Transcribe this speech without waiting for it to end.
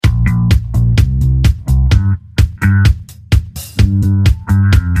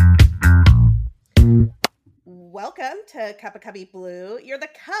Cup of Cubby Blue. The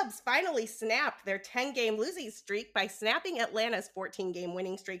Cubs finally snapped their 10-game losing streak by snapping Atlanta's 14-game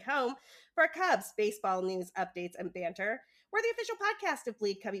winning streak home. For Cubs baseball news, updates, and banter, we're the official podcast of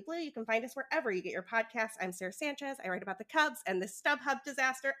Bleed Cubby Blue. You can find us wherever you get your podcasts. I'm Sarah Sanchez. I write about the Cubs and the StubHub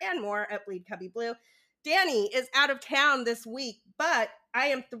disaster and more at Bleed Cubby Blue. Danny is out of town this week, but I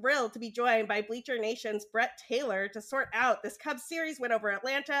am thrilled to be joined by Bleacher Nation's Brett Taylor to sort out this Cubs series win over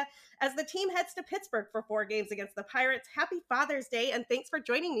Atlanta as the team heads to Pittsburgh for 4 games against the Pirates. Happy Father's Day, and thanks for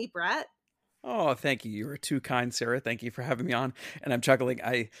joining me, Brett. Oh, thank you. You were too kind, Sarah. Thank you for having me on. And I'm chuckling.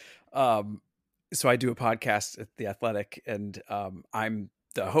 So I do a podcast at The Athletic, and I'm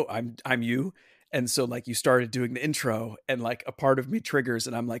you. And so like you started doing the intro and like a part of me triggers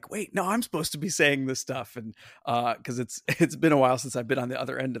and I'm like, wait, no, I'm supposed to be saying this stuff. And because it's been a while since I've been on the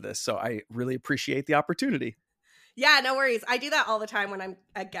other end of this. So I really appreciate the opportunity. Yeah, no worries. I do that all the time when I'm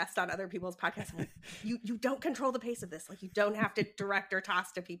a guest on other people's podcasts. I'm like, you don't control the pace of this. Like you don't have to direct or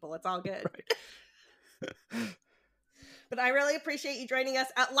toss to people. It's all good. Right. But I really appreciate you joining us.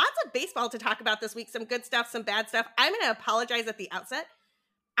 Lots of baseball to talk about this week. Some good stuff, some bad stuff. I'm going to apologize at the outset.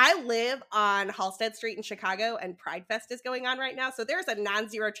 I live on Halstead Street in Chicago, and Pride Fest is going on right now. So there's a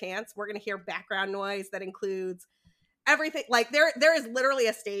non-zero chance we're going to hear background noise that includes everything. Like there is literally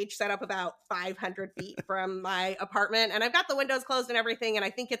a stage set up about 500 feet from my apartment, and I've got the windows closed and everything, and I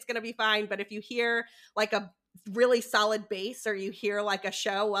think it's going to be fine. But if you hear like a really solid bass or you hear like a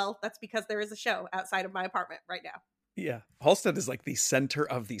show, well, that's because there is a show outside of my apartment right now. Yeah. Halstead is like the center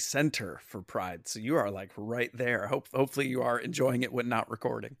of the center for Pride. So you are like right there. Hopefully you are enjoying it when not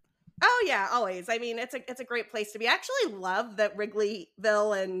recording. Oh yeah, always. I mean, it's a great place to be. I actually love that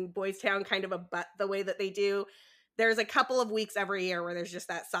Wrigleyville and Boys Town kind of abut the way that they do. There's a couple of weeks every year where there's just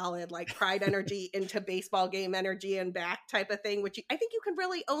that solid like Pride energy into baseball game energy and back type of thing, which I think you can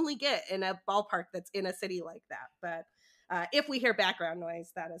really only get in a ballpark that's in a city like that. But if we hear background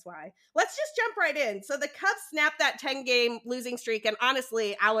noise, that is why. Let's just jump right in. So the Cubs snapped that 10-game losing streak. And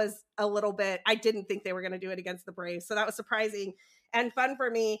honestly, I didn't think they were going to do it against the Braves. So that was surprising and fun for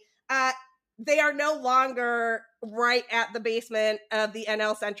me. They are no longer right at the basement of the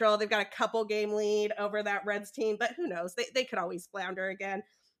NL Central. They've got a couple game lead over that Reds team, but who knows? They could always flounder again.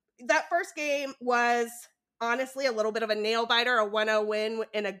 That first game was honestly a little bit of a nail biter, a 1-0 win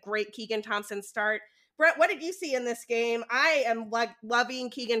and a great Keegan Thompson start. Brett, what did you see in this game? I am like loving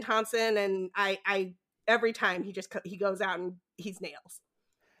Keegan Thompson, and I every time he goes out and he's nails.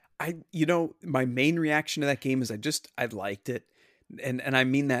 My main reaction to that game is I liked it, and I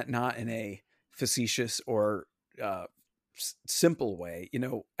mean that not in a facetious or simple way.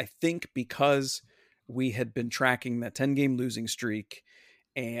 I think because we had been tracking that 10-game losing streak,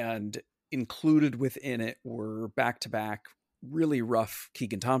 and included within it were back-to-back really rough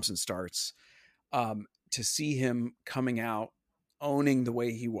Keegan Thompson starts. To see him coming out, owning the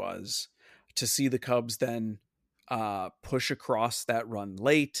way he was, to see the Cubs then push across that run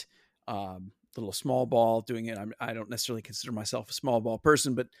late, little small ball doing it. I don't necessarily consider myself a small ball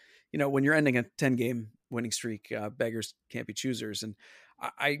person, but when you're ending a 10-game winning streak, beggars can't be choosers. And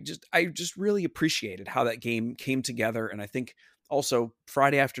I just really appreciated how that game came together. And I think also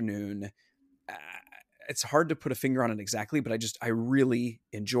Friday afternoon, it's hard to put a finger on it exactly, but I really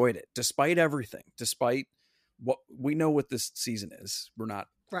enjoyed it despite everything, despite what we know what this season is. We're not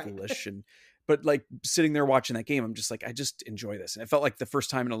foolish. But like sitting there watching that game, I'm just like, I just enjoy this. And it felt like the first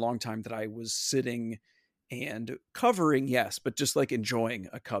time in a long time that I was sitting and covering, yes, but just like enjoying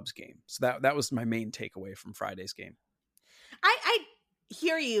a Cubs game. So that was my main takeaway from Friday's game. I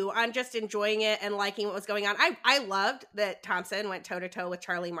hear you on just enjoying it and liking what was going on. I loved that Thompson went toe-to-toe with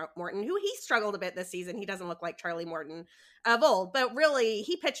Charlie Morton, who he struggled a bit this season. He doesn't look like Charlie Morton of old, but really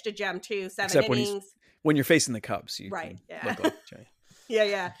he pitched a gem too. 7 innings. When you're facing the Cubs, you right? Yeah. Look like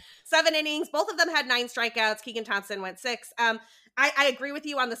yeah. 7 innings. Both of them had 9 strikeouts. Keegan Thompson went 6. I agree with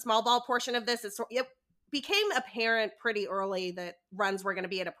you on the small ball portion of this. It became apparent pretty early that runs were going to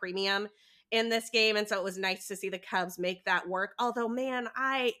be at a premium in this game, and so it was nice to see the Cubs make that work. Although, man,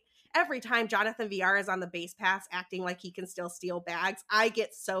 every time Jonathan Villar is on the base paths acting like he can still steal bags, I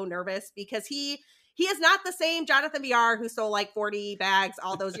get so nervous because he is not the same Jonathan Villar who stole like 40 bags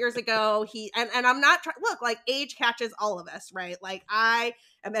all those years ago. And I'm not trying. Look, like age catches all of us, right? Like I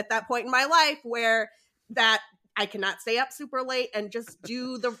am at that point in my life where that I cannot stay up super late and just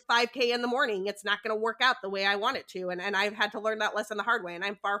do the 5K in the morning. It's not going to work out the way I want it to. And I've had to learn that lesson the hard way. And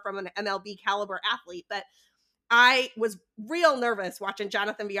I'm far from an MLB caliber athlete, but I was real nervous watching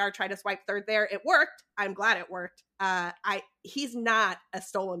Jonathan Villar try to swipe third there. It worked. I'm glad it worked. He's not a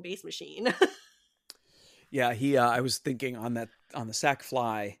stolen base machine. Yeah. I was thinking on the sac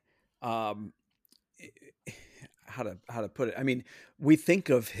fly, how to put it. I mean, we think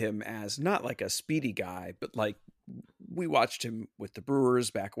of him as not like a speedy guy, but like we watched him with the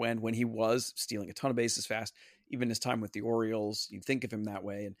Brewers back when he was stealing a ton of bases fast. Even his time with the Orioles, you think of him that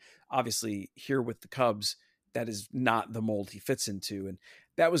way. And obviously here with the Cubs, that is not the mold he fits into. And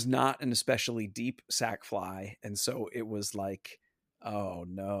that was not an especially deep sac fly. And so it was like, oh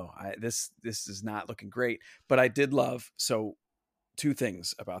no, this is not looking great. But I did love, so two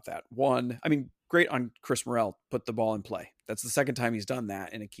things about that. One, I mean, great on Chris Morel, put the ball in play. That's the second time he's done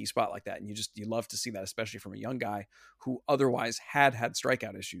that in a key spot like that. And you love to see that, especially from a young guy who otherwise had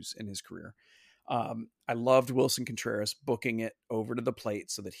strikeout issues in his career. I loved Wilson Contreras booking it over to the plate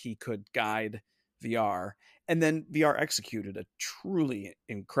so that he could guide VR. And then VR executed a truly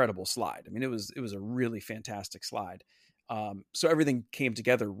incredible slide. I mean, it was a really fantastic slide. So everything came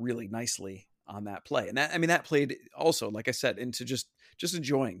together really nicely on that play. And that played also, like I said, into just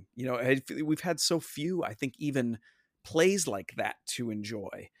enjoying, we've had so few, I think, even plays like that to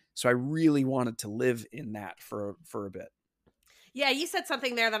enjoy. So I really wanted to live in that for a bit. Yeah, you said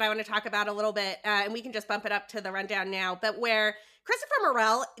something there that I want to talk about a little bit, and we can just bump it up to the rundown now, but where Christopher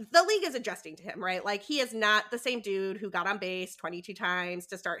Morel, the league is adjusting to him, right? Like, he is not the same dude who got on base 22 times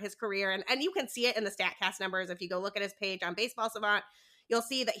to start his career, and you can see it in the StatCast numbers. If you go look at his page on Baseball Savant, you'll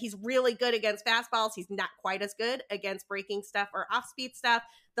see that he's really good against fastballs. He's not quite as good against breaking stuff or off-speed stuff.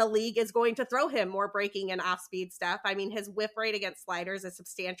 The league is going to throw him more breaking and off-speed stuff. I mean, his whiff rate against sliders is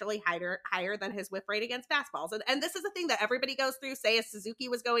substantially higher than his whiff rate against fastballs. And this is a thing that everybody goes through. Seiya Suzuki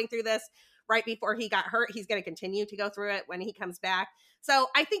was going through this right before he got hurt. He's going to continue to go through it when he comes back. So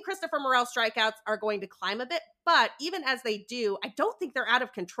I think Christopher Morel's strikeouts are going to climb a bit, but even as they do, I don't think they're out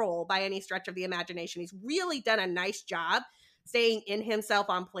of control by any stretch of the imagination. He's really done a nice job staying in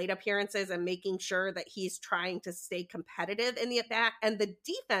himself on plate appearances and making sure that he's trying to stay competitive in the at-bat. And the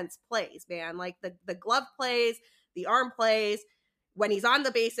defense plays, man. Like the glove plays, the arm plays. When he's on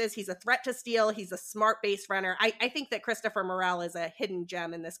the bases, he's a threat to steal. He's a smart base runner. I think that Christopher Morel is a hidden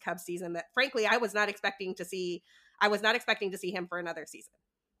gem in this Cubs season that, frankly, I was not expecting to see him for another season.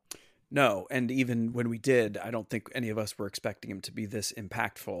 No, and even when we did, I don't think any of us were expecting him to be this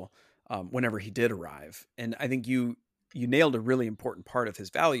impactful whenever he did arrive. And I think you nailed a really important part of his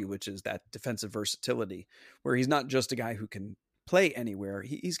value, which is that defensive versatility, where he's not just a guy who can play anywhere.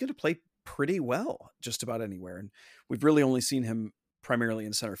 He's going to play pretty well just about anywhere. And we've really only seen him primarily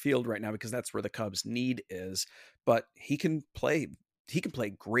in center field right now because that's where the Cubs' need is. But he can play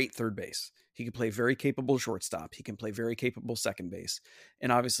great third base. He can play very capable shortstop. He can play very capable second base,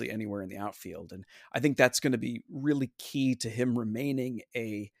 and obviously anywhere in the outfield. And I think that's going to be really key to him remaining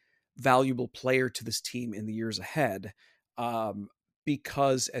a valuable player to this team in the years ahead.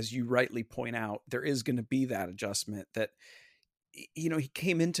 Because as you rightly point out, there is going to be that adjustment that, he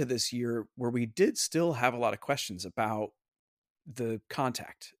came into this year where we did still have a lot of questions about the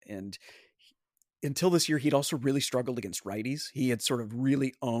contact. And until this year, he'd also really struggled against righties. He had sort of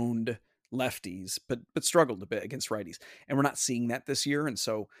really owned lefties, but struggled a bit against righties. And we're not seeing that this year. And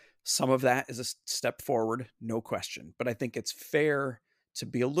so some of that is a step forward, no question. But I think it's fair to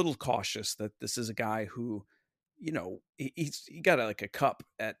be a little cautious that this is a guy who, he got a cup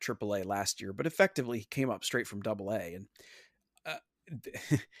at AAA last year, but effectively he came up straight from AA. And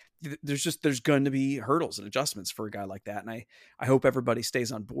there's going to be hurdles and adjustments for a guy like that. And I hope everybody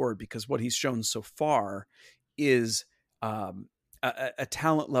stays on board, because what he's shown so far is a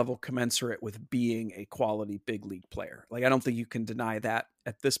talent level commensurate with being a quality big league player. Like, I don't think you can deny that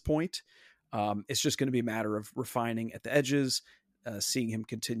at this point. It's just going to be a matter of refining at the edges, seeing him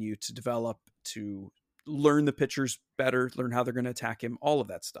continue to develop, to learn the pitchers better, learn how they're going to attack him, all of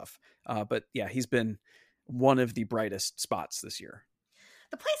that stuff. But yeah, he's been one of the brightest spots this year.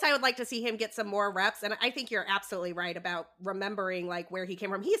 The place I would like to see him get some more reps, and I think you're absolutely right about remembering like where he came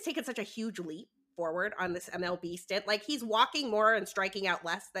from. He has taken such a huge leap forward on this MLB stint. Like, he's walking more and striking out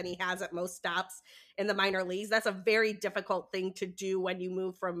less than he has at most stops in the minor leagues. That's a very difficult thing to do when you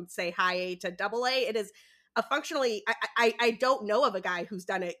move from, say, high A to AA. It is a functionally, I don't know of a guy who's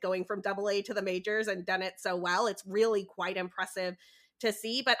done it going from AA to the majors and done it so well. It's really quite impressive to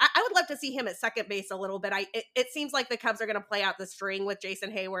see, but I would love to see him at second base a little bit. It seems like the Cubs are going to play out the string with Jason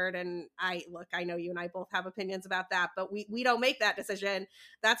Hayward, and I know you and I both have opinions about that, but we don't make that decision.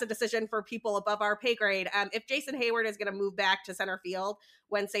 That's a decision for people above our pay grade. If Jason Hayward is going to move back to center field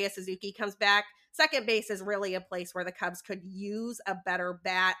when Seiya Suzuki comes back, second base is really a place where the Cubs could use a better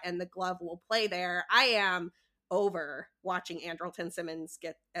bat, and the glove will play there. I am over watching Andrelton Simmons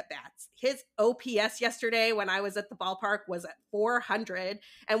get at bats. His OPS yesterday when I was at the ballpark was at 400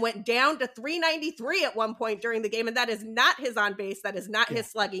 and went down to 393 at one point during the game. And that is not his on base. That is not his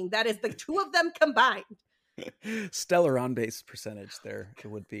slugging. That is the two of them combined. Stellar on base percentage there. It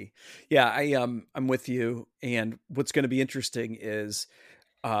would be. Yeah, I'm with you. And what's going to be interesting is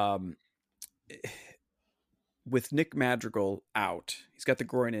um with Nick Madrigal out, he's got the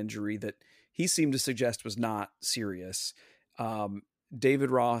groin injury that he seemed to suggest was not serious. Um, David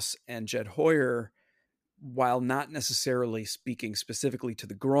Ross and Jed Hoyer, while not necessarily speaking specifically to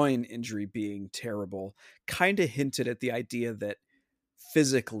the groin injury being terrible, kind of hinted at the idea that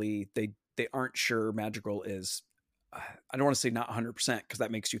physically they aren't sure Madrigal is. I don't want to say not 100% because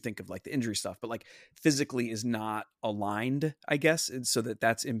that makes you think of like the injury stuff, but like physically is not aligned, I guess, and so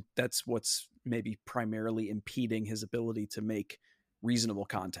that's what's maybe primarily impeding his ability to make reasonable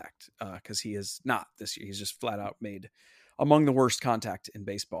contact because he is not this year. He's just flat out made among the worst contact in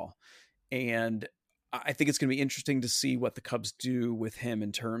baseball, and I think it's going to be interesting to see what the Cubs do with him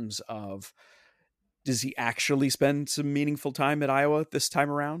in terms of does he actually spend some meaningful time at Iowa this time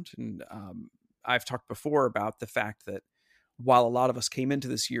around? And I've talked before about the fact that while a lot of us came into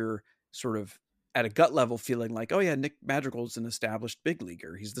this year sort of at a gut level feeling like, oh yeah, Nick Madrigal's an established big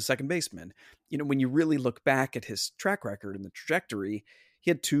leaguer. He's the second baseman. You know, when you really look back at his track record and the trajectory,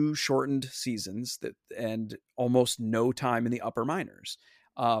 he had 2 shortened seasons and almost no time in the upper minors.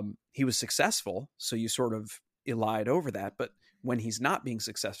 He was successful, so you sort of elide over that. But when he's not being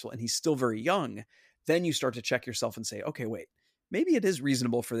successful and he's still very young, then you start to check yourself and say, okay, wait, maybe it is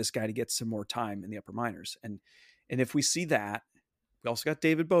reasonable for this guy to get some more time in the upper minors. And if we see that, we also got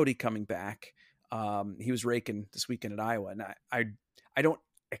David Bodie coming back. He was raking this weekend at Iowa. And I don't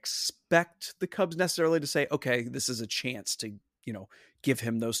expect the Cubs necessarily to say, okay, this is a chance to, give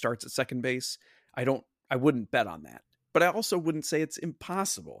him those starts at second base. I wouldn't bet on that, but I also wouldn't say it's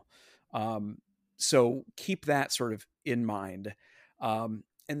impossible. So keep that sort of in mind. And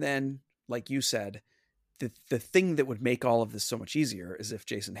then, like you said, the thing that would make all of this so much easier is if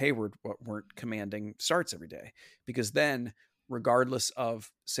Jason Hayward weren't commanding starts every day, because then regardless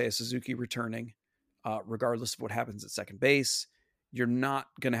of, say, a Suzuki returning, regardless of what happens at second base, you're not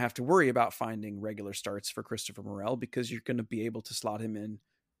going to have to worry about finding regular starts for Christopher Morel because you're going to be able to slot him in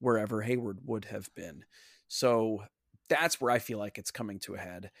wherever Hayward would have been. So that's where I feel like it's coming to a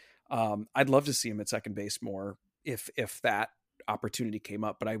head. I'd love to see him at second base more if that opportunity came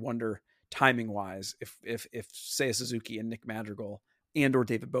up, but I wonder timing wise, if say a Suzuki and Nick Madrigal and or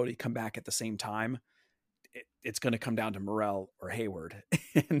David Bodie come back at the same time, it's going to come down to Morel or Hayward.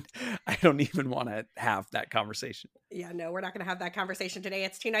 And I don't even want to have that conversation. Yeah, no, we're not going to have that conversation today.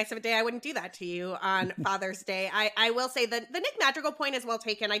 It's too nice of a day. I wouldn't do that to you on Father's Day. I will say that the Nick Madrigal point is well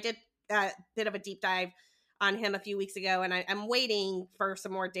taken. I did a bit of a deep dive on him a few weeks ago, and I'm waiting for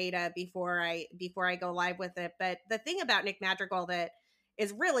some more data before I go live with it. But the thing about Nick Madrigal that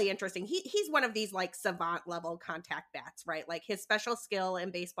is really interesting, he's one of these like savant level contact bats, right? Like his special skill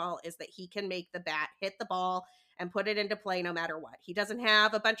in baseball is that he can make the bat hit the ball and put it into play no matter what. He doesn't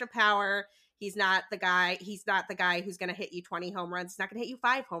have a bunch of power. He's not the guy who's going to hit you 20 home runs. He's not going to hit you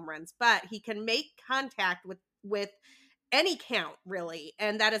 5 home runs, but he can make contact with any count, really.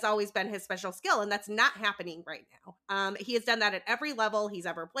 And that has always been his special skill. And that's not happening right now. He has done that at every level he's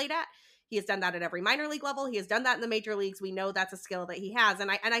ever played at. He has done that at every minor league level. He has done that in the major leagues. We know that's a skill that he has.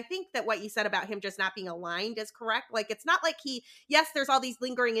 And I think that what you said about him just not being aligned is correct. Like, it's not like yes, there's all these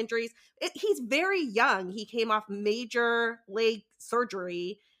lingering injuries. He's very young. He came off major leg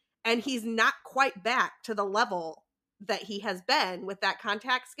surgery, and he's not quite back to the level that he has been with that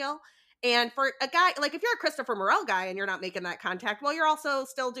contact skill. And for a guy, like if you're a Christopher Morel guy and you're not making that contact, well, you're also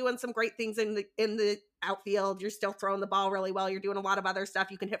still doing some great things in the outfield. You're still throwing the ball really well. You're doing a lot of other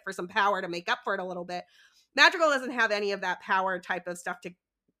stuff. You can hit for some power to make up for it a little bit. Madrigal doesn't have any of that power type of stuff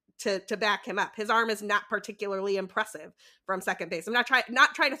to back him up. His arm is not particularly impressive from second base. I'm not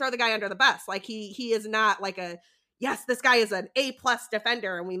trying to throw the guy under the bus. Like he is not like yes, this guy is an A+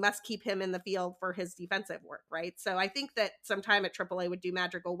 defender and we must keep him in the field for his defensive work, right? So I think that some time at AAA would do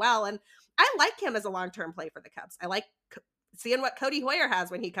Madrigal well. And I like him as a long-term play for the Cubs. I like seeing what Cody Hoyer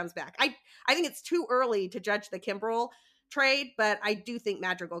has when he comes back. I think it's too early to judge the Kimbrel trade, but I do think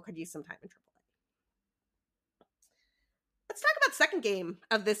Madrigal could use some time in AAA. Let's talk about second game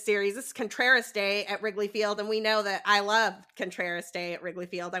of this series. This is Contreras Day at Wrigley Field, and we know that I love Contreras Day at Wrigley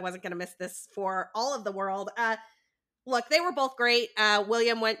Field. I wasn't going to miss this for all of the world. Look, they were both great.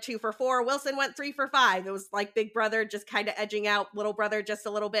 William went 2 for 4. Wilson went 3 for 5. It was like big brother just kind of edging out little brother just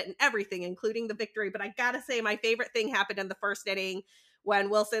a little bit and everything, including the victory. But I got to say, my favorite thing happened in the first inning when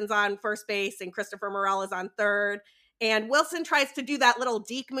Wilson's on first base and Christopher Morel is on third. And Wilson tries to do that little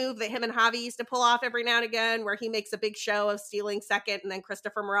deke move that him and Javi used to pull off every now and again, where he makes a big show of stealing second and then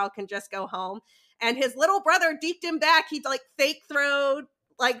Christopher Morel can just go home. And his little brother deked him back. He'd like fake throw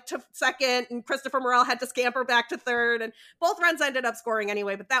like to second, and Christopher Morel had to scamper back to third, and both runs ended up scoring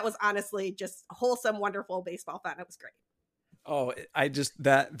anyway. But that was honestly just wholesome, wonderful baseball fun. It was great. Oh, I just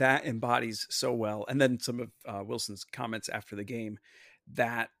that embodies so well. And then some of Wilson's comments after the game,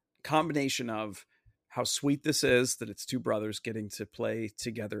 that combination of how sweet this is that it's two brothers getting to play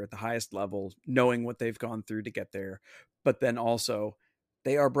together at the highest level, knowing what they've gone through to get there, but then also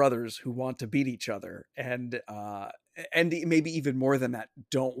they are brothers who want to beat each other, and maybe even more than that,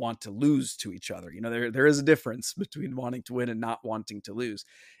 don't want to lose to each other. You know, there is a difference between wanting to win and not wanting to lose.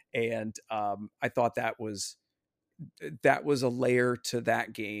 And I thought that was a layer to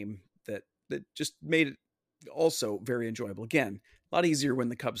that game that just made it also very enjoyable. Again, a lot easier when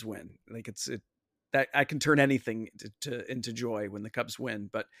the Cubs win. Like that I can turn anything into joy when the Cubs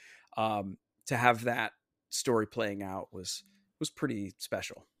win, but to have that story playing out was pretty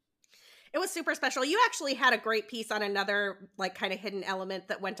special. It was super special. You actually had a great piece on another like kind of hidden element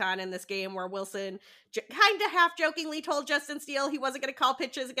that went on in this game where Wilson kind of half jokingly told Justin Steele he wasn't going to call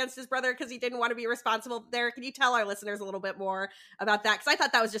pitches against his brother because he didn't want to be responsible there. Can you tell our listeners a little bit more about that? Because I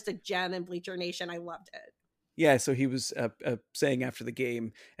thought that was just a gem in Bleacher Nation. I loved it. Yeah, so he was saying after the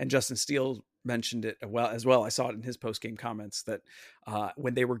game, and Justin Steele mentioned it as well. I saw it in his post game comments that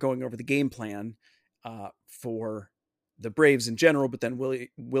when they were going over the game plan for the Braves in general, but then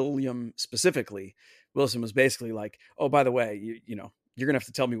William specifically, Wilson was basically like, "Oh, by the way, you know, you're gonna have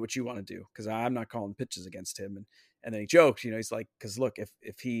to tell me what you want to do because I'm not calling pitches against him." And then he joked, you know, he's like, "Because look,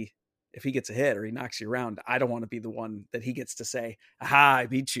 if he gets a hit or he knocks you around, I don't want to be the one that he gets to say, 'Aha, I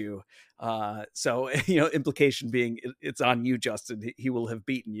beat you.'" So you know, implication being it's on you, Justin. He will have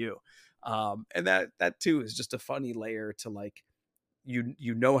beaten you, and that too is just a funny layer to like,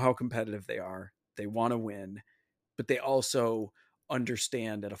 you know how competitive they are. They want to win, but they also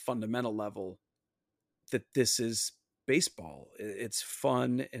understand at a fundamental level that this is baseball. It's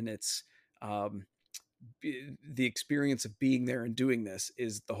fun, and it's the experience of being there and doing this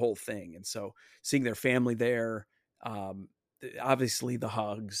is the whole thing. And so seeing their family there, obviously the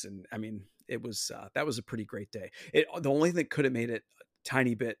hugs, and I mean, it was that was a pretty great day. The only thing that could have made it a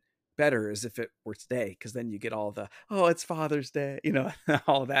tiny bit better is if it were today, because then you get all the, oh, it's Father's Day, you know,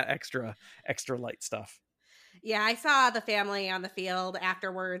 all of that extra light stuff. Yeah, I saw the family on the field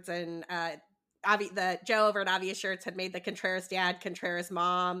afterwards, and the Joe over at Obvious Shirts had made the Contreras dad, Contreras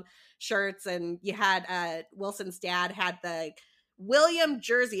mom shirts, and you had Wilson's dad had the William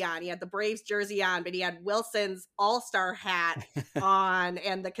jersey on. He had the Braves jersey on, but he had Wilson's All-Star hat on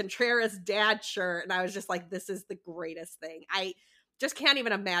and the Contreras dad shirt, and I was just like, this is the greatest thing. I just can't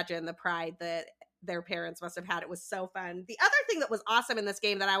even imagine the pride that their parents must have had. It was so fun. The other thing that was awesome in this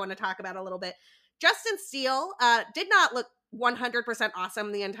game that I want to talk about a little bit, Justin Steele did not look 100%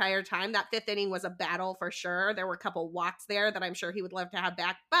 awesome the entire time. That fifth inning was a battle for sure. There were a couple walks there that I'm sure he would love to have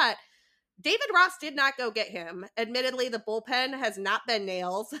back, but David Ross did not go get him. Admittedly, the bullpen has not been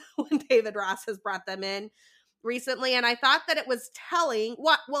nails when David Ross has brought them in recently, and I thought that it was telling.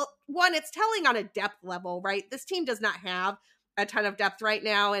 One, it's telling on a depth level, right? This team does not have a ton of depth right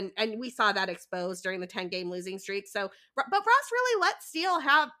now, and we saw that exposed during the 10-game losing streak. So, but Ross really let Steele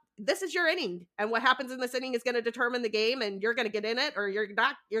have, this is your inning, and what happens in this inning is going to determine the game, and you're going to get in it or you're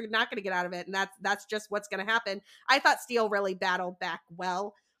not going to get out of it, and that's just what's going to happen. I thought Steele really battled back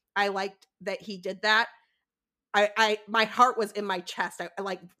well. I liked that he did that. I my heart was in my chest, I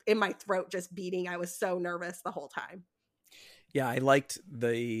like in my throat, just beating. I was so nervous the whole time. Yeah, I liked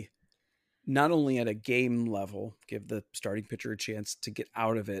not only at a game level, give the starting pitcher a chance to get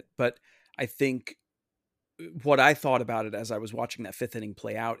out of it, but I think what I thought about it as I was watching that fifth inning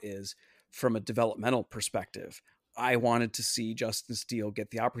play out is from a developmental perspective. I wanted to see Justin Steele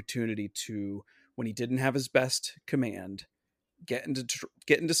get the opportunity to, when he didn't have his best command, get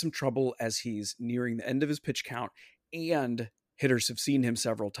into some trouble as he's nearing the end of his pitch count, and hitters have seen him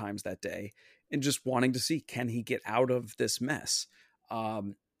several times that day, and just wanting to see, can he get out of this mess?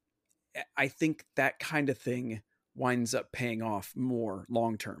 I think that kind of thing winds up paying off more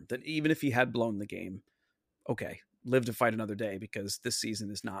long term than even if he had blown the game. Okay, live to fight another day, because this season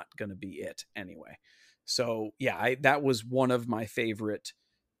is not going to be it anyway. So yeah, that was one of my favorite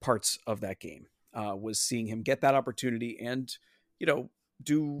parts of that game, was seeing him get that opportunity and, you know,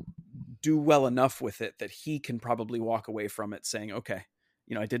 do well enough with it that he can probably walk away from it saying, okay,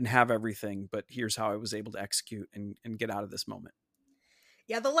 you know, I didn't have everything, but here's how I was able to execute and get out of this moment.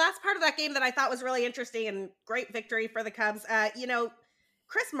 Yeah, the last part of that game that I thought was really interesting and great victory for the Cubs.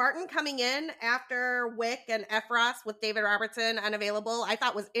 Chris Martin coming in after Wick and Efros with David Robertson unavailable, I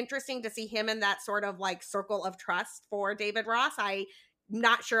thought was interesting to see him in that sort of like circle of trust for David Ross. I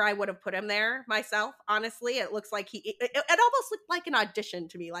not sure I would have put him there myself, honestly. It looks like it almost looked like an audition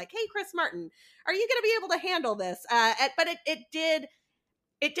to me, like, hey, Chris Martin, are you going to be able to handle this? But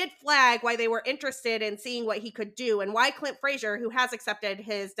it did flag why they were interested in seeing what he could do, and why Clint Frazier, who has accepted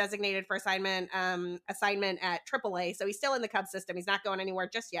his designated for assignment at AAA, so he's still in the Cubs system, he's not going anywhere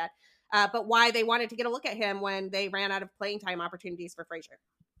just yet, but why they wanted to get a look at him when they ran out of playing time opportunities for Frazier.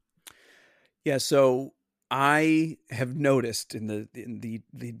 Yeah, so I have noticed in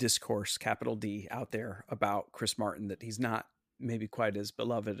the discourse, capital D, out there about Chris Martin that he's not maybe quite as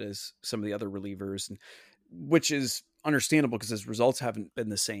beloved as some of the other relievers, and which is understandable because his results haven't been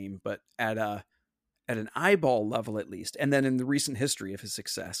the same. But at an eyeball level, at least, and then in the recent history of his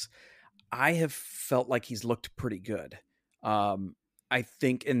success, I have felt like he's looked pretty good. I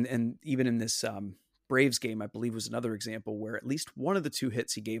think, and even in this Braves game, I believe, was another example where at least one of the two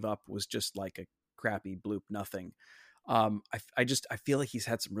hits he gave up was just like a crappy bloop nothing. I feel like he's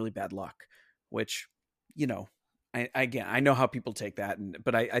had some really bad luck, which, you know, I know how people take that,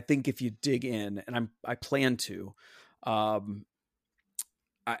 but I think if you dig in, and I plan to, I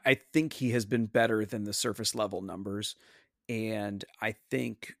think he has been better than the surface level numbers, and I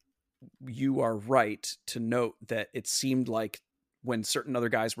think you are right to note that it seemed like when certain other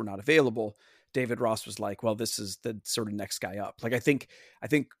guys were not available, David Ross was like, well, this is the sort of next guy up. Like, I think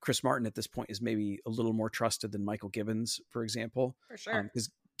Chris Martin at this point is maybe a little more trusted than Michael Givens, for example. For sure.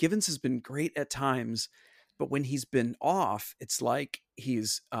 Because Givens has been great at times, but when he's been off, it's like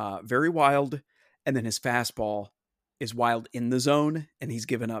he's very wild, and then his fastball is wild in the zone, and he's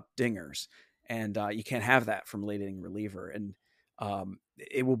given up dingers. And you can't have that from late inning reliever. And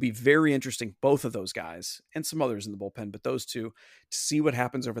it will be very interesting, both of those guys and some others in the bullpen, but those two, to see what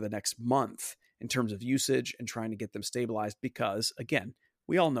happens over the next month in terms of usage and trying to get them stabilized. Because again,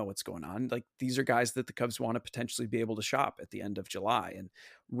 we all know what's going on. Like, these are guys that the Cubs want to potentially be able to shop at the end of July. And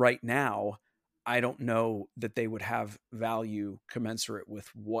right now, I don't know that they would have value commensurate with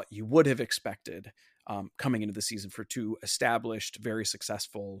what you would have expected coming into the season for two established, very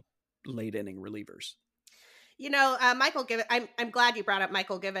successful late inning relievers. You know, Michael Givens, I'm glad you brought up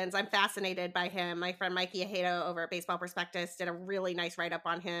Michael Givens. I'm fascinated by him. My friend Mikey Ajedo over at Baseball Prospectus did a really nice write-up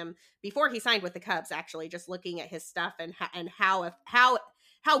on him before he signed with the Cubs, actually, just looking at his stuff and how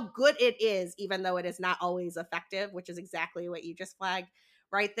good it is, even though it is not always effective, which is exactly what you just flagged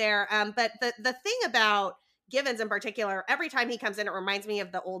right there. But the thing about Givens in particular, every time he comes in, it reminds me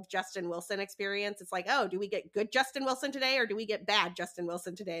of the old Justin Wilson experience. It's like, oh, do we get good Justin Wilson today, or do we get bad Justin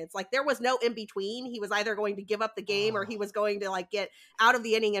Wilson today? It's like there was no in between. He was either going to give up the game or he was going to like get out of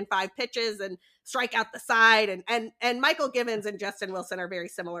the inning in 5 pitches and strike out the side. And Michael Givens and Justin Wilson are very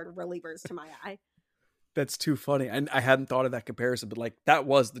similar relievers to my eye. That's too funny. And I hadn't thought of that comparison, but like that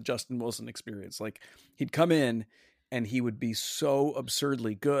was the Justin Wilson experience. Like, he'd come in and he would be so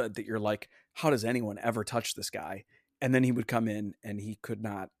absurdly good that you're like, how does anyone ever touch this guy? And then he would come in and he could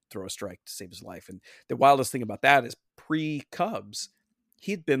not throw a strike to save his life. And the wildest thing about that is pre-Cubs,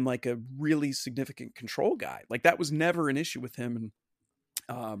 he'd been like a really significant control guy. Like, that was never an issue with him.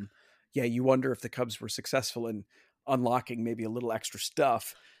 And yeah, you wonder if the Cubs were successful in unlocking maybe a little extra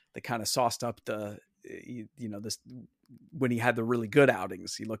stuff that kind of sauced up this when he had the really good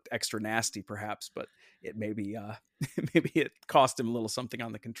outings. He looked extra nasty perhaps, but it maybe it cost him a little something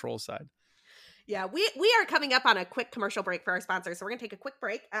on the control side. Yeah, we are coming up on a quick commercial break for our sponsors, so we're going to take a quick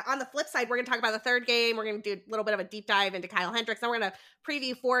break. On the flip side, we're going to talk about the third game. We're going to do a little bit of a deep dive into Kyle Hendricks, and we're going to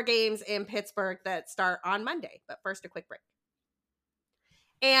preview 4 games in Pittsburgh that start on Monday. But first, a quick break.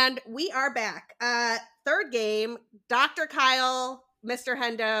 And we are back. Third game, Dr. Kyle, Mr.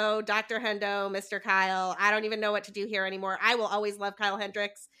 Hendo, Dr. Hendo, Mr. Kyle. I don't even know what to do here anymore. I will always love Kyle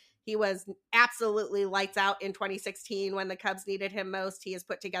Hendricks. He was absolutely lights out in 2016 when the Cubs needed him most. He has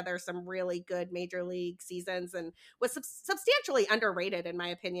put together some really good major league seasons and was substantially underrated, in my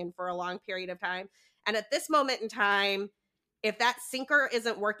opinion, for a long period of time. And at this moment in time, if that sinker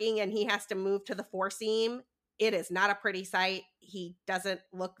isn't working and he has to move to the 4-seam, it is not a pretty sight. He doesn't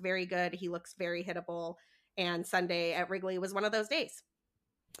look very good. He looks very hittable. And Sunday at Wrigley was one of those days.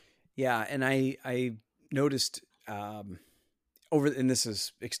 Yeah, and I noticed and this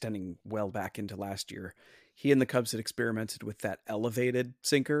is extending well back into last year, he and the Cubs had experimented with that elevated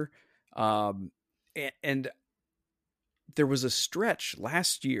sinker. And there was a stretch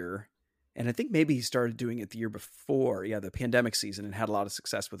last year, and I think maybe he started doing it the year before, the pandemic season, and had a lot of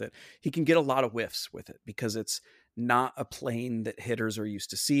success with it. He can get a lot of whiffs with it because it's not a plane that hitters are used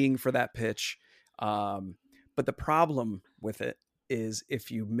to seeing for that pitch. But the problem with it is if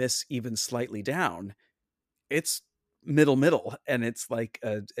you miss even slightly down, it's middle, and it's like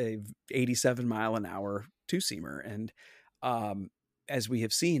a 87 mile an hour 2-seamer. And as we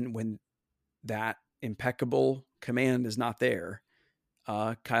have seen, when that impeccable command is not there,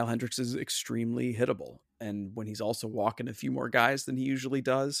 Kyle Hendricks is extremely hittable. And when he's also walking a few more guys than he usually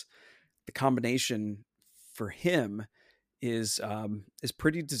does, the combination for him is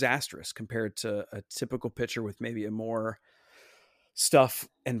pretty disastrous compared to a typical pitcher with maybe a more stuff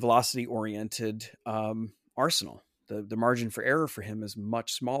and velocity oriented arsenal. The margin for error for him is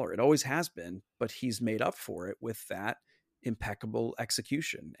much smaller. It always has been, but he's made up for it with that impeccable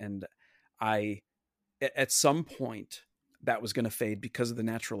execution. And I at some point that was going to fade because of the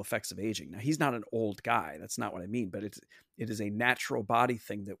natural effects of aging. Now, he's not an old guy. That's not what I mean, but it is a natural body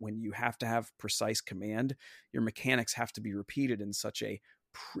thing that when you have to have precise command, your mechanics have to be repeated in such a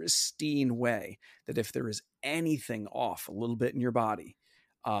pristine way that if there is anything off a little bit in your body,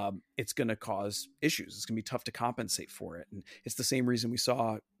 it's going to cause issues. It's going to be tough to compensate for it. And it's the same reason we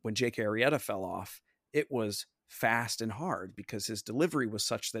saw when Jake Arrieta fell off. It was fast and hard because his delivery was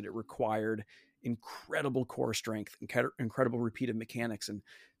such that it required incredible core strength, incredible repeated mechanics, and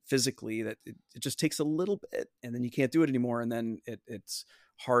physically that it just takes a little bit and then you can't do it anymore. And then it's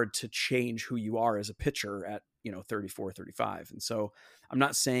hard to change who you are as a pitcher at, 34, 35. And so I'm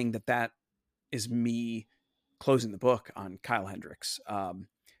not saying that is me closing the book on Kyle Hendricks,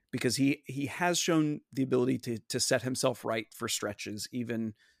 because he has shown the ability to set himself right for stretches,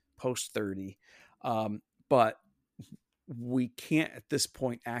 even post 30. But we can't at this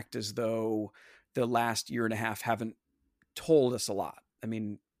point act as though the last year and a half haven't told us a lot. I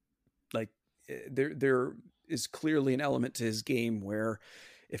mean, like there is clearly an element to his game where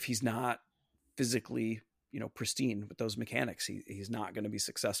if he's not physically, pristine with those mechanics, he's not going to be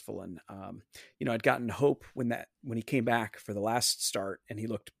successful. And, I'd gotten hope when he came back for the last start and he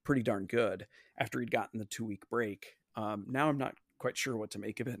looked pretty darn good after he'd gotten the 2-week break. Now I'm not quite sure what to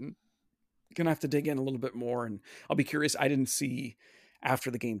make of it. And gonna have to dig in a little bit more, and I'll be curious. I didn't see after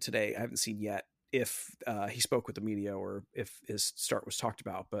the game today. I haven't seen yet if he spoke with the media or if his start was talked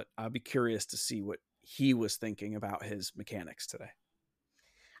about, but I'll be curious to see what he was thinking about his mechanics today.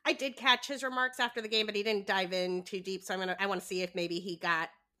 I did catch his remarks after the game, but he didn't dive in too deep. So I want to see if maybe he got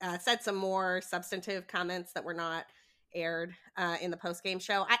said some more substantive comments that were not aired in the post game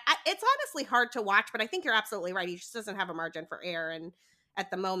show. It's honestly hard to watch, but I think you're absolutely right. He just doesn't have a margin for error, and at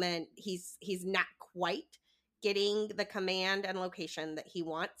the moment, he's not quite getting the command and location that he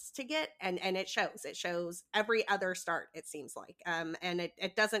wants to get, and it shows. It shows every other start, it seems like, and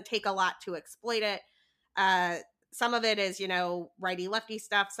it doesn't take a lot to exploit it. Some of it is, righty lefty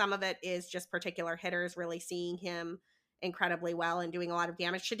stuff. Some of it is just particular hitters really seeing him incredibly well and doing a lot of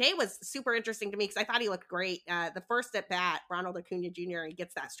damage. Today was super interesting to me because I thought he looked great. The first at bat, Ronald Acuna Jr., he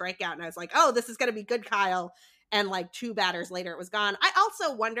gets that strikeout, and I was like, oh, this is going to be good, Kyle. And like 2 batters later, it was gone. I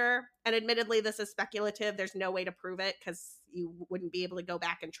also wonder, and admittedly, this is speculative. There's no way to prove it because you wouldn't be able to go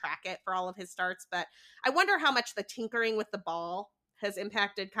back and track it for all of his starts. But I wonder how much the tinkering with the ball has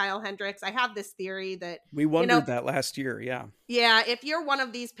impacted Kyle Hendricks. I have this theory that we wondered that last year. Yeah. Yeah. If you're one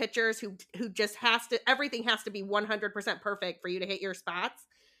of these pitchers who just everything has to be 100% perfect for you to hit your spots,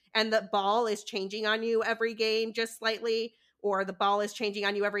 and the ball is changing on you every game just slightly, or the ball is changing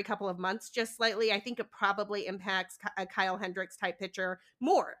on you every couple of months just slightly, I think it probably impacts a Kyle Hendricks type pitcher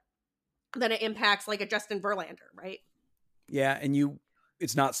more than it impacts like a Justin Verlander, right? Yeah. And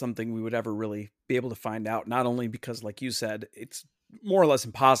it's not something we would ever really be able to find out, not only because, like you said, it's more or less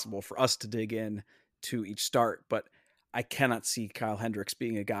impossible for us to dig in to each start, but I cannot see Kyle Hendricks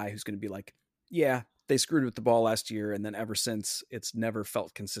being a guy who's going to be like, yeah, they screwed with the ball last year, and then ever since it's never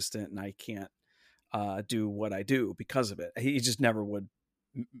felt consistent, and I can't do what I do because of it. He just never would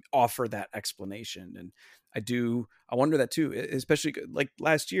offer that explanation. And I wonder that too, especially like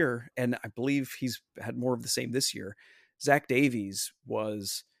last year. And I believe he's had more of the same this year. Zach Davies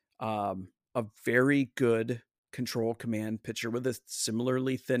was a very good control command pitcher with a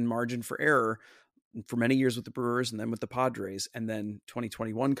similarly thin margin for error for many years with the Brewers and then with the Padres. And then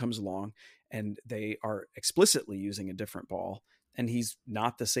 2021 comes along and they are explicitly using a different ball, and he's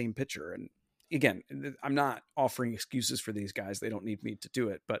not the same pitcher. And again, I'm not offering excuses for these guys. They don't need me to do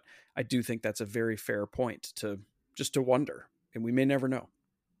it, but I do think that's a very fair point to wonder, and we may never know.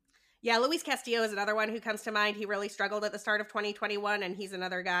 Yeah, Luis Castillo is another one who comes to mind. He really struggled at the start of 2021, and he's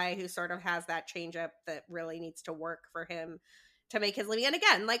another guy who sort of has that changeup that really needs to work for him to make his living. And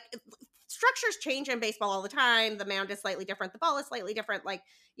again, like, structures change in baseball all the time. The mound is slightly different. The ball is slightly different. Like,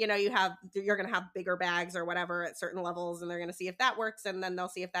 you're going to have bigger bags or whatever at certain levels, and they're going to see if that works, and then they'll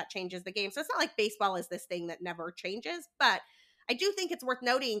see if that changes the game. So it's not like baseball is this thing that never changes, but I do think it's worth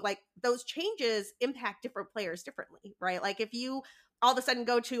noting, like, those changes impact different players differently, right? Like, if you all of a sudden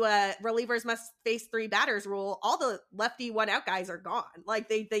go to a relievers must face 3 batters rule, all the lefty 1-out guys are gone. Like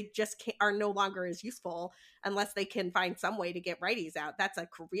they just are no longer as useful unless they can find some way to get righties out. That's a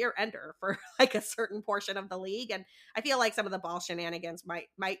career ender for like a certain portion of the league. And I feel like some of the ball shenanigans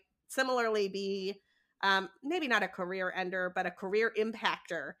might similarly be maybe not a career ender, but a career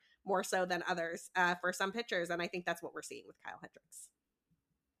impactor more so than others for some pitchers. And I think that's what we're seeing with Kyle Hendricks.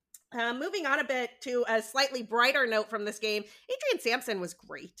 Moving on a bit to a slightly brighter note from this game, Adrian Sampson was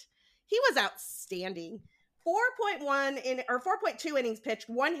great. He was outstanding. 4.2 innings pitched,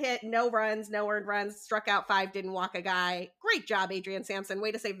 1 hit, no runs, no earned runs, struck out 5, didn't walk a guy. Great job, Adrian Sampson.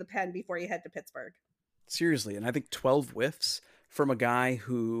 Way to save the pen before you head to Pittsburgh. Seriously, and I think 12 whiffs from a guy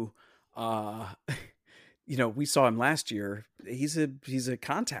who, we saw him last year. He's a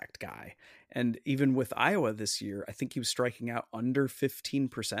contact guy. And even with Iowa this year, I think he was striking out under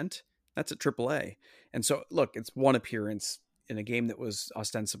 15%. That's at AAA. And so, look, it's one appearance in a game that was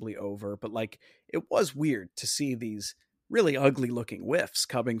ostensibly over, but like it was weird to see these really ugly looking whiffs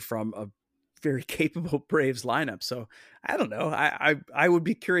coming from a very capable Braves lineup. So I don't know. I would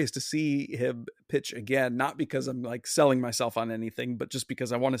be curious to see him pitch again, not because I'm like selling myself on anything, but just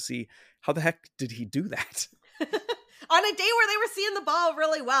because I want to see how the heck did he do that? On a day where they were seeing the ball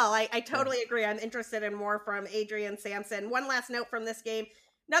really well. I totally agree. I'm interested in more from Adrian Sampson. One last note from this game.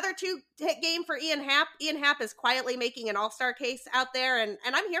 Another 2-hit game for Ian Happ. Ian Happ is quietly making an all-star case out there, and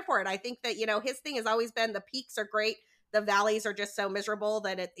I'm here for it. I think that, his thing has always been the peaks are great. The valleys are just so miserable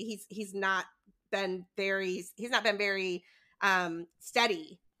that he's not been very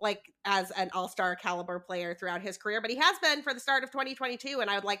steady like as an all-star caliber player throughout his career, but he has been for the start of 2022, and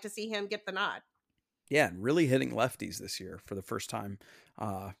I would like to see him get the nod. Yeah, and really hitting lefties this year for the first time.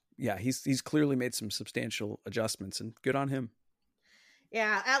 He's clearly made some substantial adjustments, and good on him.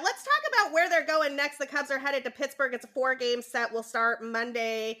 Yeah, let's talk about where they're going next. The Cubs are headed to Pittsburgh. It's a 4-game set. We'll start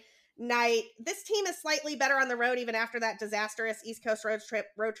Monday night. This team is slightly better on the road, even after that disastrous East Coast road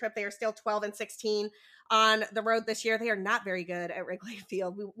trip. They are still 12-16 on the road this year. They are not very good at Wrigley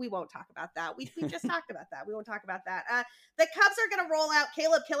Field. We won't talk about that. We just talked about that. We won't talk about that. The Cubs are going to roll out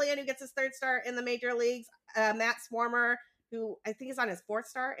Caleb Killian, who gets his 3rd start in the major leagues. Matt Swarmer, who I think is on his 4th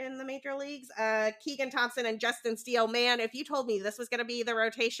start in the major leagues. Keegan Thompson and Justin Steele. Man, if you told me this was going to be the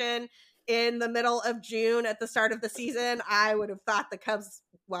rotation in the middle of June at the start of the season, I would have thought the Cubs,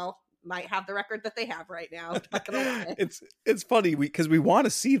 might have the record that they have right now. Not gonna lie. It's funny because we want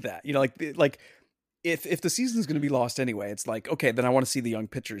to see that, like if the season's going to be lost anyway, it's like, okay, then I want to see the young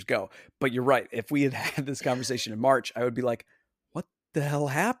pitchers go. But you're right. If we had this conversation in March, I would be like, what the hell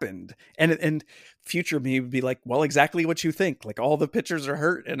happened? And future me would be like, well, exactly what you think. Like all the pitchers are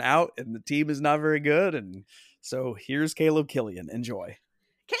hurt and out and the team is not very good. And so here's Caleb Killian. Enjoy.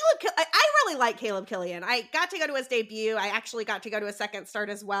 I really like Caleb Killian. I got to go to his debut. I actually got to go to a 2nd start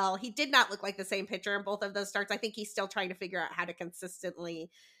as well. He did not look like the same pitcher in both of those starts. I think he's still trying to figure out how to consistently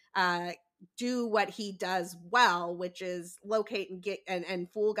do what he does well, which is locate and get and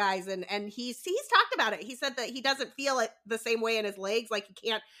fool guys. And he's talked about it. He said that he doesn't feel it the same way in his legs. Like he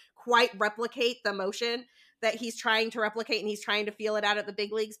can't quite replicate the motion that he's trying to replicate, and he's trying to feel it out at the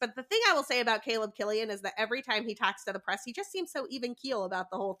big leagues. But the thing I will say about Caleb Killian is that every time he talks to the press, he just seems so even keel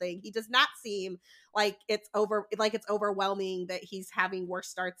about the whole thing. He does not seem like it's overwhelming that he's having worse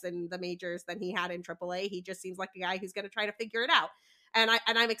starts in the majors than he had in AAA. He just seems like a guy who's going to try to figure it out. And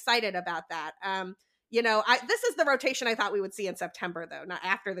I'm excited about that. This is the rotation I thought we would see in September, though, not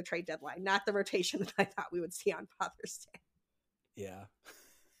after the trade deadline, not the rotation that I thought we would see on Father's Day. Yeah.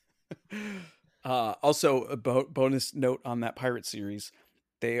 Also, a bonus note on that Pirate series,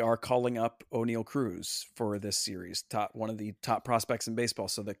 they are calling up O'Neal Cruz for this series, one of the top prospects in baseball.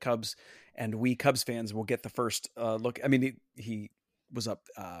 So the Cubs and we Cubs fans will get the first look. I mean, he was up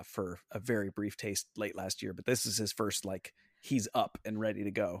for a very brief taste late last year, but this is his first, like, he's up and ready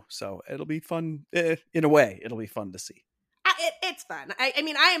to go. So it'll be fun. In a way, it'll be fun to see. It's fun.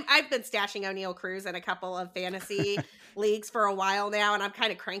 I've been stashing O'Neal Cruz in a couple of fantasy leagues for a while now, and I'm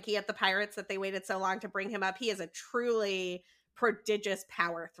kind of cranky at the Pirates that they waited so long to bring him up. He is a truly prodigious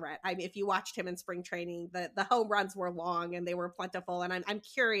power threat. I mean, if you watched him in spring training, the home runs were long and they were plentiful, and I'm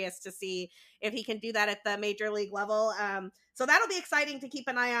curious to see if he can do that at the major league level. So that'll be exciting to keep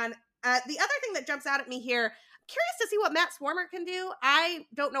an eye on. The other thing that jumps out at me here, curious to see what Matt Swarmer can do. I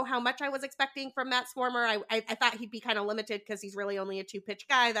don't know how much I was expecting from Matt Swarmer. I thought he'd be kind of limited because he's really only a 2-pitch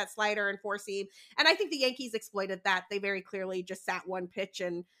guy, that slider and 4-seam. And I think the Yankees exploited that. They very clearly just sat one pitch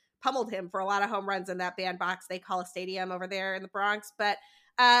and pummeled him for a lot of home runs in that bandbox they call a stadium over there in the Bronx. But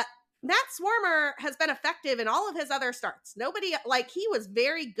Matt Swarmer has been effective in all of his other starts. He was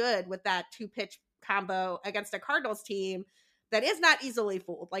very good with that 2-pitch combo against a Cardinals team. that is not easily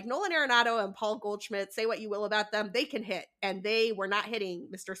fooled. Like Nolan Arenado and Paul Goldschmidt, say what you will about them, they can hit, and they were not hitting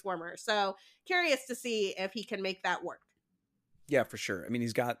Mr. Swarmer. So curious to see if he can make that work. Yeah, for sure. I mean,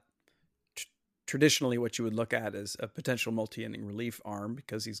 he's got traditionally what you would look at as a potential multi-inning relief arm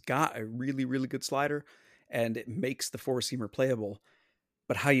because he's got a really, really good slider and it makes the four-seamer playable.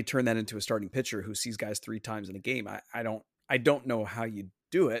 But how you turn that into a starting pitcher who sees guys 3 times in a game, I don't know how you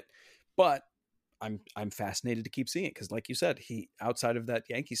do it, but I'm fascinated to keep seeing it because, like you said, he outside of that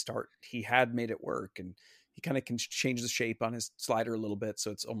Yankee start, he had made it work, and he kind of can change the shape on his slider a little bit,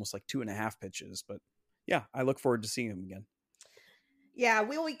 so it's almost like 2.5 pitches. But yeah, I look forward to seeing him again. Yeah,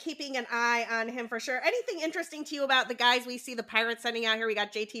 we'll be keeping an eye on him for sure. Anything interesting to you about the guys we see the Pirates sending out here? We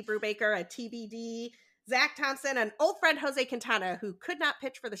got JT Brubaker, a TBD, Zach Thompson, an old friend Jose Quintana, who could not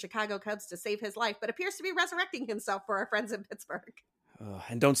pitch for the Chicago Cubs to save his life, but appears to be resurrecting himself for our friends in Pittsburgh.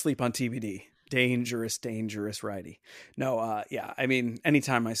 And don't sleep on TBD. Dangerous, dangerous righty. No, yeah. I mean,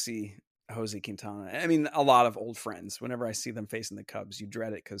 anytime I see Jose Quintana, I mean, a lot of old friends, whenever I see them facing the Cubs, you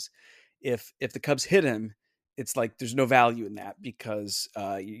dread it because if the Cubs hit him, it's like there's no value in that because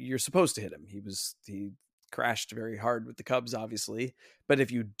you're supposed to hit him. He crashed very hard with the Cubs, obviously. But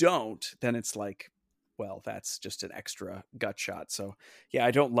if you don't, then it's like, well, that's just an extra gut shot. So, yeah,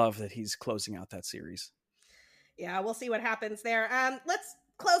 I don't love that he's closing out that series. Yeah, we'll see what happens there. Let's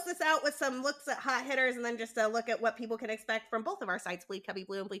close this out with some looks at hot hitters and then just a look at what people can expect from both of our sites, Bleed Cubby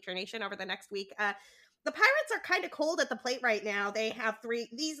Blue and Bleacher Nation, over the next week. The Pirates are kind of cold at the plate right now. They have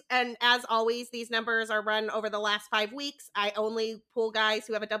these, and as always, these numbers are run over the last 5 weeks. I only pull guys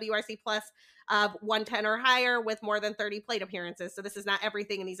who have a WRC plus of 110 or higher with more than 30 plate appearances. So this is not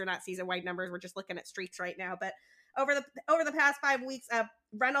everything, and these are not season-wide numbers. We're just looking at streaks right now. But over the past 5 weeks,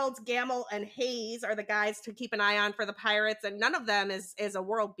 Reynolds, Gamble, and Hayes are the guys to keep an eye on for the Pirates, and none of them is a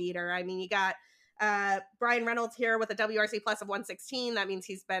world beater. I mean, you got Brian Reynolds here with a WRC plus of 116. That means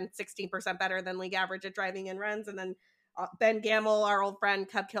he's been 16% better than league average at driving in runs. And then Ben Gamble, our old friend,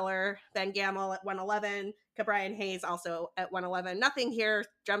 Cub Killer, Ben Gamble at 111. Brian Hayes also at 111. Nothing here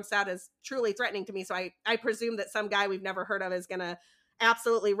jumps out as truly threatening to me. So I presume that some guy we've never heard of is going to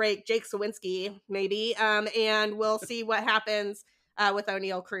absolutely rake Jake Sawinski, maybe. And we'll see what happens with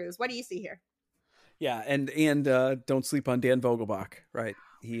O'Neill Cruz. What do you see here? Yeah, and don't sleep on Dan Vogelbach, right?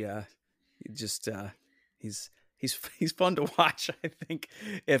 He just he's fun to watch, I think,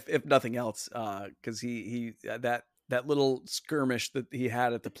 if nothing else, because he that little skirmish that he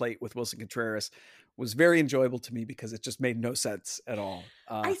had at the plate with Wilson Contreras was very enjoyable to me because it just made no sense at all.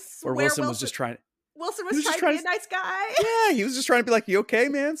 I swear, where Wilson was just trying. Wilson was trying to be a nice guy. Yeah, he was just trying to be like, "You okay,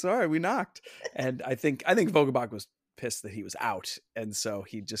 man? Sorry, we knocked." And I think Vogelbach was pissed that he was out, and so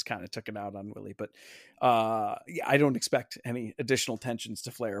he just kind of took it out on Willie. But yeah, I don't expect any additional tensions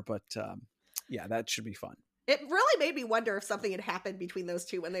to flare. But yeah, that should be fun. It really made me wonder if something had happened between those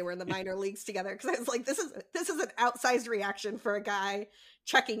two when they were in the minor leagues together. Because I was like, this is an outsized reaction for a guy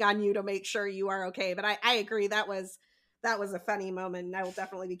checking on you to make sure you are okay. But I agree, that was a funny moment, and I will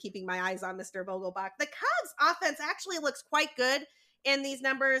definitely be keeping my eyes on Mr. Vogelbach. The Cubs offense actually looks quite good in these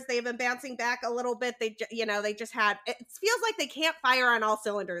numbers. They've been bouncing back a little bit. They just had, it feels like they can't fire on all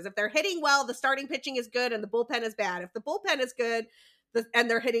cylinders. If they're hitting well, the starting pitching is good and the bullpen is bad. If the bullpen is good and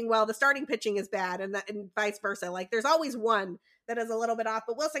they're hitting well, the starting pitching is bad, and vice versa. Like, there's always one that is a little bit off,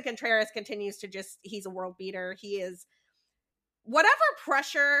 but Wilson Contreras continues to he's a world beater. He is, whatever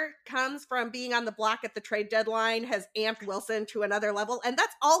pressure comes from being on the block at the trade deadline has amped Wilson to another level. And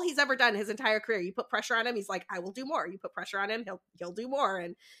that's all he's ever done his entire career. You put pressure on him, he's like, I will do more. You put pressure on him, he'll do more.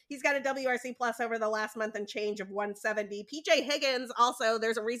 And he's got a WRC plus over the last month and change of 170. PJ Higgins also,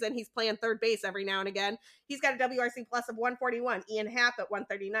 there's a reason he's playing third base every now and again. He's got a WRC plus of 141. Ian Happ at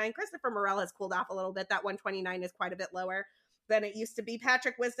 139. Christopher Morel has cooled off a little bit. That 129 is quite a bit lower than it used to be.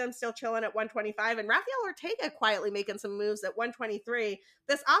 Patrick Wisdom still chilling at 125, and Rafael Ortega quietly making some moves at 123.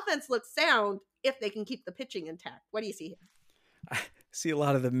 This offense looks sound if they can keep the pitching intact. What do you see here? I see a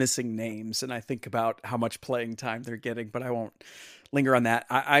lot of the missing names, and I think about how much playing time they're getting, but I won't linger on that.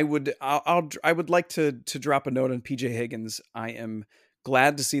 I would like to drop a note on PJ Higgins. I am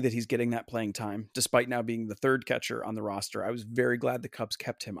glad to see that he's getting that playing time, despite now being the third catcher on the roster. I was very glad the Cubs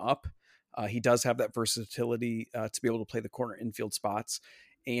kept him up. He does have that versatility to be able to play the corner infield spots.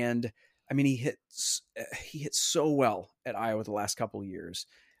 And I mean, he hit so well at Iowa the last couple of years.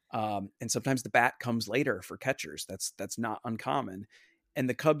 And sometimes the bat comes later for catchers. That's not uncommon. And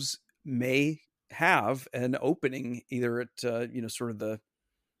the Cubs may have an opening either at, sort of the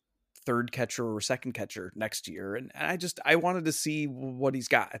third catcher or second catcher next year. And I wanted to see what he's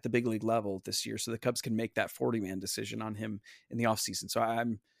got at the big league level this year so the Cubs can make that 40-man decision on him in the offseason. So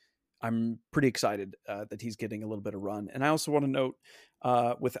I'm pretty excited that he's getting a little bit of run. And I also want to note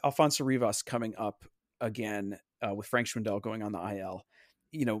with Alfonso Rivas coming up again, with Frank Schwindel going on the IL,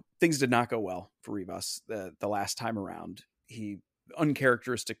 things did not go well for Rivas the last time around. He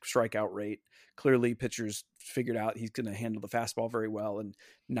uncharacteristic strikeout rate. Clearly, pitchers figured out he's going to handle the fastball very well and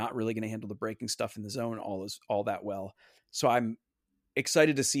not really going to handle the breaking stuff in the zone all that well. So I'm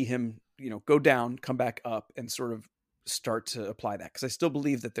excited to see him, go down, come back up, and sort of start to apply that, because I still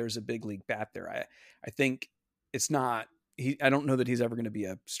believe that there's a big league bat there. I think it's not. I don't know that he's ever going to be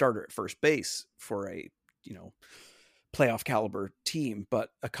a starter at first base for a playoff caliber team, but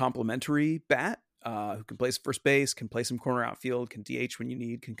a complimentary bat who can play first base, can play some corner outfield, can DH when you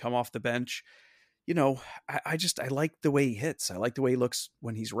need, can come off the bench. I like the way he hits. I like the way he looks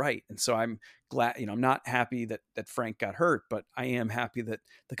when he's right. And so I'm glad, I'm not happy that Frank got hurt, but I am happy that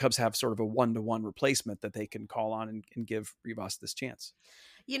the Cubs have sort of a 1-to-1 replacement that they can call on and give Rivas this chance.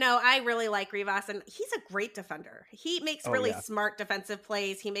 I really like Rivas, and he's a great defender. He makes really smart defensive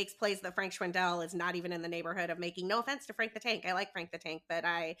plays. He makes plays that Frank Schwindel is not even in the neighborhood of making. No offense to Frank the Tank. I like Frank the Tank, but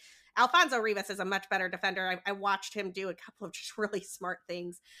Alfonso Rivas is a much better defender. I watched him do a couple of just really smart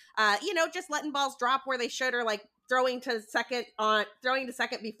things. Just letting balls drop where they should, or like throwing to second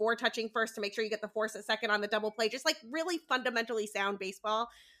before touching first to make sure you get the force at second on the double play. Just like really fundamentally sound baseball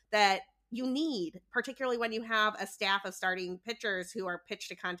that you need, particularly when you have a staff of starting pitchers who are pitch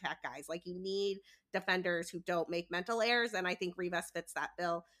to contact guys. Like, you need defenders who don't make mental errors, and I think Rivas fits that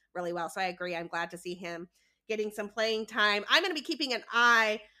bill really well. So I agree. I'm glad to see him getting some playing time. I'm going to be keeping an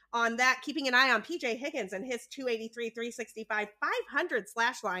eye on PJ Higgins and his 283, 365, 500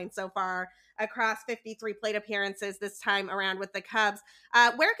 slash line so far across 53 plate appearances this time around with the Cubs.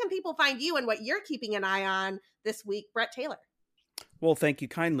 Where can people find you and what you're keeping an eye on this week, Brett Taylor? Well, thank you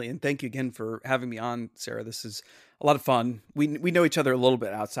kindly, and thank you again for having me on, Sarah. This is a lot of fun. We know each other a little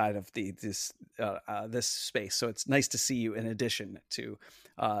bit outside of this space, so it's nice to see you in addition to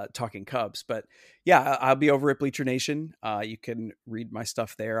talking Cubs. But yeah, I'll be over at Bleacher Nation. You can read my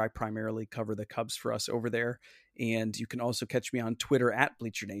stuff there. I primarily cover the Cubs for us over there, and you can also catch me on Twitter at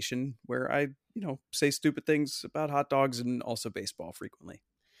Bleacher Nation, where I say stupid things about hot dogs and also baseball frequently.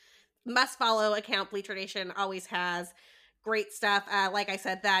 Must follow account. Bleacher Nation always has great stuff. Like I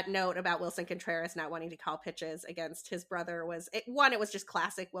said, that note about Wilson Contreras not wanting to call pitches against his brother it was just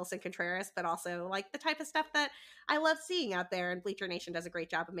classic Wilson Contreras, but also like the type of stuff that I love seeing out there. And Bleacher Nation does a great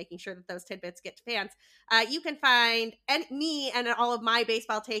job of making sure that those tidbits get to fans. You can find me and all of my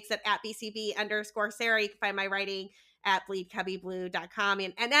baseball takes at BCB_Sarah. You can find my writing at bleedcubbyblue.com.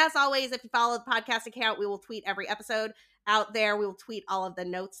 And as always, if you follow the podcast account, we will tweet every episode out there. We will tweet all of the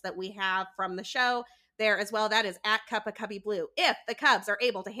notes that we have from the show there as well. That is at Cup of Cubby Blue. If the Cubs are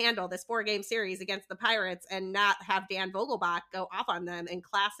able to handle this 4-game series against the Pirates and not have Dan Vogelbach go off on them in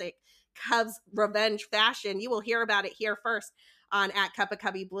classic Cubs revenge fashion, you will hear about it here first on at Cup of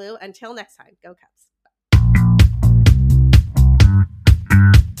Cubby Blue. Until next time, go Cubs.